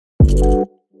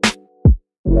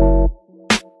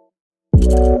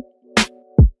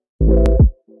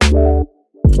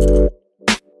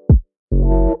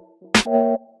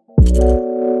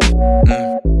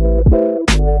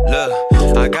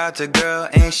got the girl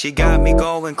and she got me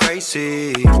going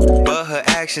crazy, but her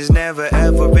actions never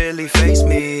ever really face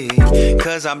me,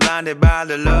 cause I'm blinded by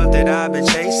the love that I've been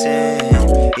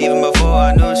chasing, even before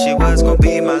I knew she was gonna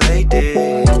be my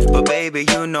lady. But baby,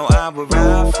 you know I would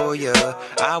ride for you,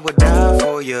 I would die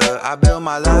for you, I build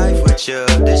my life with you.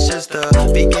 This just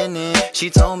the beginning. She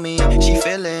told me she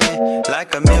feelin'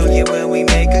 like a million when we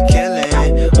make a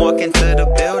killin'. Walk into the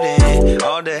building,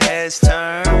 all the heads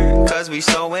turn, cause we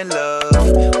so in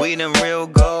love. We them real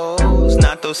goals,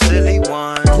 not those silly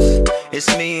ones. It's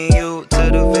me and you to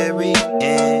the very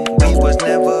end. We was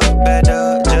never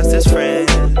better, just as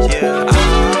friends, yeah. I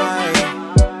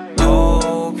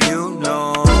hope you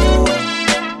know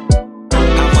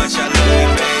how much I love you,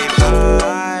 babe.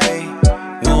 I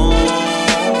won't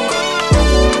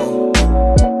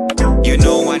go. You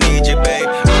know I need you, babe.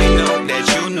 I know that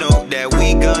you know that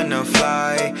we gonna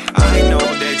fly. I know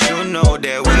that you know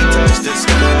that we touch the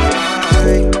sky.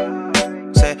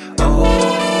 Say, oh,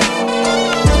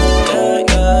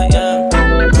 yeah.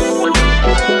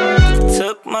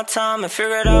 Took my time and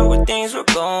figured out where things were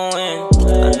going.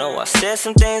 I know I said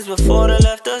some things before that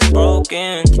left us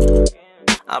broken.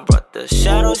 I brought the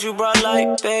shadows, you brought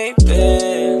light,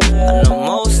 baby. I know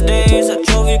most days I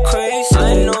drove you crazy.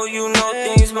 I know you know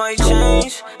things might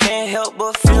change. Can't help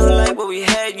but feel like what we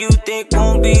had you think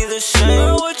won't be the same.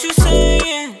 Girl, what you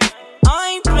saying?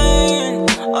 I ain't playing.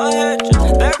 I had you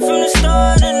back from the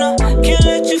start and I can't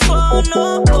let you fall,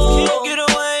 no. Can't get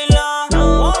away now,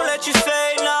 won't let you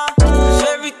fade now. Cause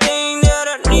everything that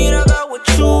I need I got with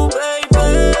you,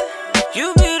 baby.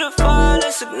 You be the fire,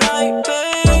 let's ignite,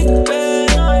 baby.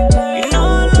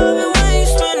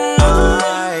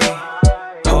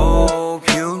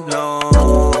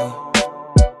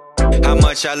 How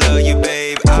much I love you,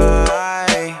 babe.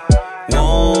 I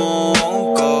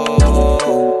won't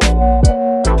go.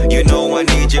 You know I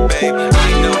need you, babe.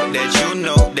 I know that you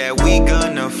know that we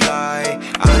gonna fly.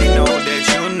 I know